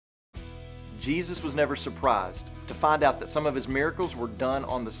Jesus was never surprised to find out that some of his miracles were done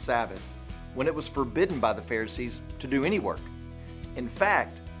on the Sabbath, when it was forbidden by the Pharisees to do any work. In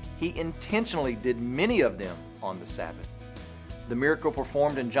fact, he intentionally did many of them on the Sabbath. The miracle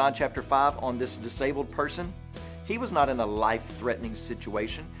performed in John chapter 5 on this disabled person, he was not in a life-threatening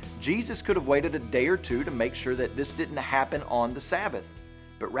situation. Jesus could have waited a day or two to make sure that this didn't happen on the Sabbath.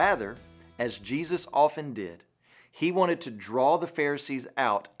 But rather, as Jesus often did, he wanted to draw the Pharisees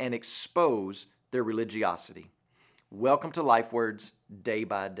out and expose their religiosity. Welcome to Life Words Day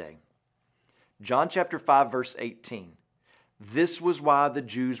by Day. John chapter 5, verse 18. This was why the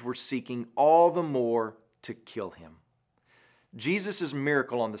Jews were seeking all the more to kill him. Jesus'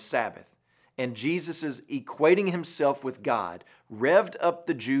 miracle on the Sabbath and Jesus' equating himself with God revved up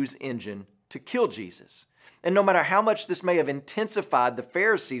the Jews' engine to kill Jesus. And no matter how much this may have intensified the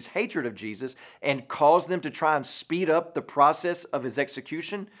Pharisees' hatred of Jesus and caused them to try and speed up the process of his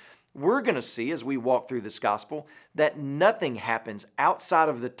execution, we're going to see as we walk through this gospel that nothing happens outside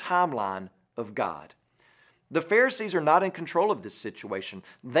of the timeline of God. The Pharisees are not in control of this situation.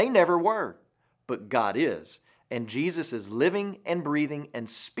 They never were, but God is. And Jesus is living and breathing and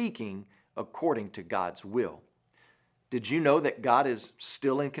speaking according to God's will. Did you know that God is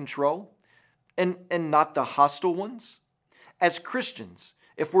still in control and not the hostile ones? As Christians,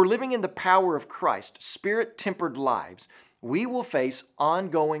 if we're living in the power of Christ, Spirit-tempered lives, we will face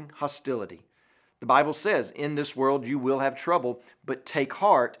ongoing hostility. The Bible says, in this world you will have trouble, but take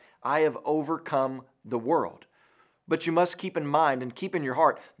heart, I have overcome the world. But you must keep in mind and keep in your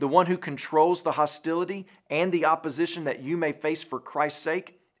heart, the one who controls the hostility and the opposition that you may face for Christ's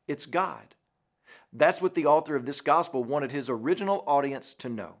sake, it's God. That's what the author of this gospel wanted his original audience to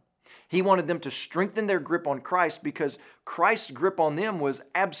know. He wanted them to strengthen their grip on Christ because Christ's grip on them was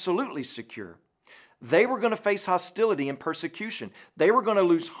absolutely secure. They were going to face hostility and persecution. They were going to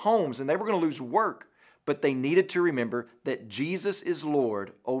lose homes and they were going to lose work, but they needed to remember that Jesus is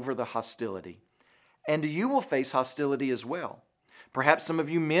Lord over the hostility. And you will face hostility as well. Perhaps some of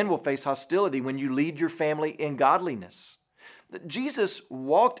you men will face hostility when you lead your family in godliness. Jesus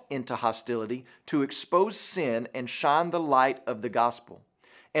walked into hostility to expose sin and shine the light of the gospel.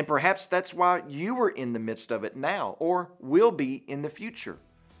 And perhaps that's why you are in the midst of it now or will be in the future.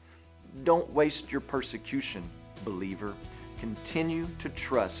 Don't waste your persecution, believer. Continue to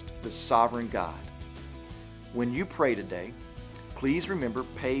trust the sovereign God. When you pray today, please remember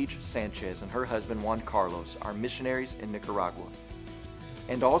Paige Sanchez and her husband Juan Carlos, our missionaries in Nicaragua.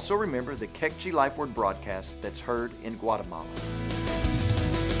 And also remember the Kekchi Life Word broadcast that's heard in Guatemala.